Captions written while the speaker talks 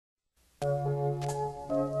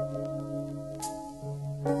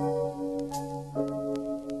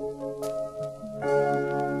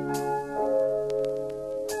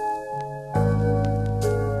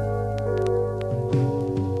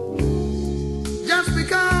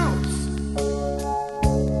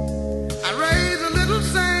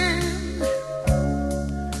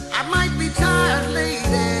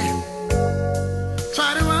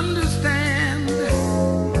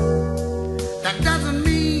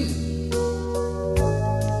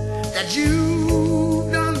that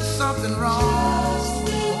you've done something wrong.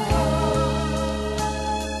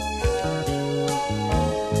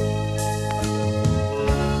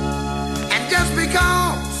 And just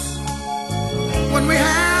because when we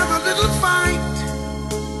have a little fight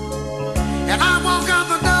and I walk out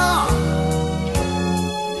the door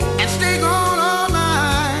and stay gone all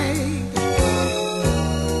night,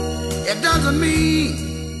 it doesn't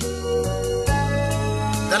mean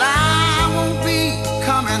that I won't be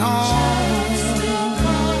coming home.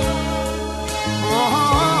 Oh,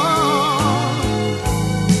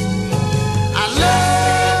 I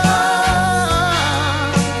love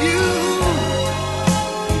you.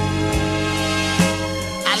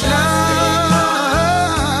 I love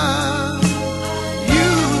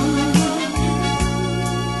you.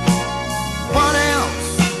 What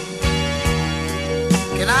else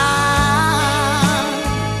can I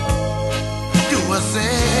do or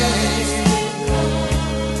say?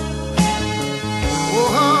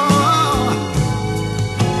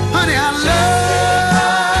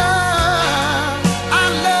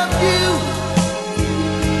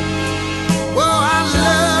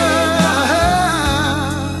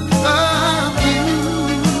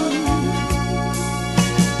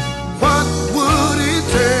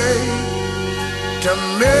 To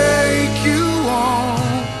make you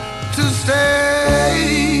want to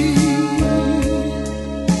stay.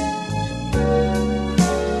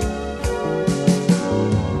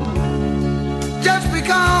 Just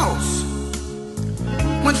because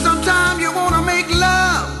when sometime you want to make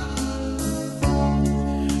love,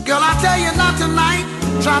 girl, I tell you not tonight,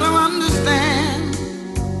 try to understand.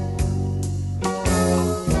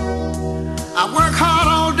 I work hard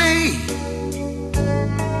all day,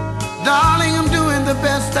 darling, I'm doing the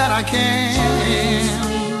best that I can.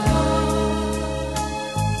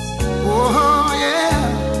 Oh, yeah.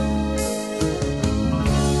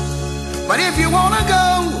 But if you want to go,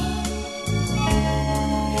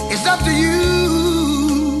 it's up to you.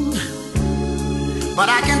 But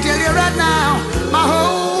I can tell you right now, my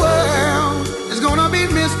whole world is gonna be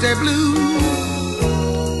Mr. Blue.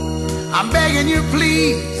 I'm begging you,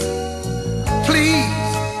 please, please,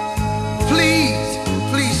 please,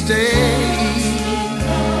 please stay.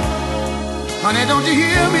 Honey, don't you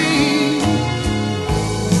hear me?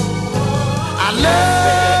 I love